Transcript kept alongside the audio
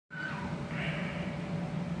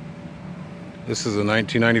This is a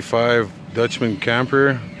 1995 Dutchman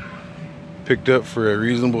camper, picked up for a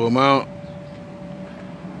reasonable amount,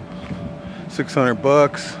 600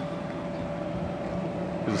 bucks.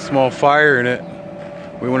 There's a small fire in it.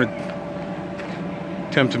 We want to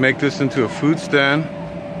attempt to make this into a food stand.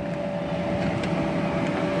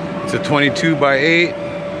 It's a 22 by 8,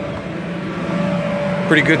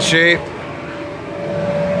 pretty good shape.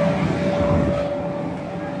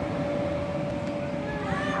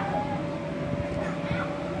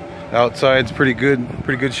 Outside's pretty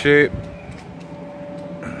good shape.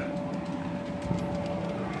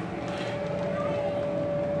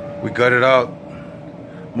 We gutted out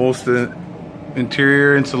most of the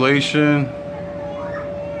interior insulation.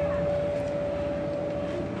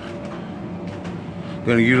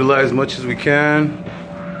 Gonna utilize as much as we can.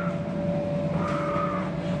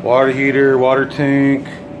 Water heater, water tank.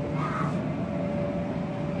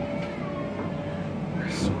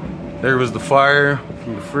 There was the fire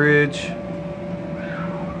from the fridge.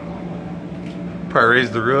 Probably raise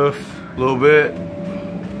the roof a little bit.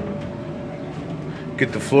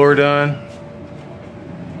 Get the floor done.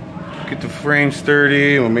 Get the frame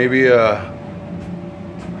sturdy, or maybe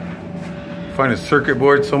find a circuit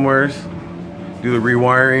board somewhere. Do the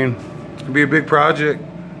rewiring. It's gonna be a big project.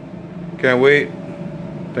 Can't wait.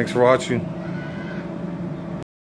 Thanks for watching.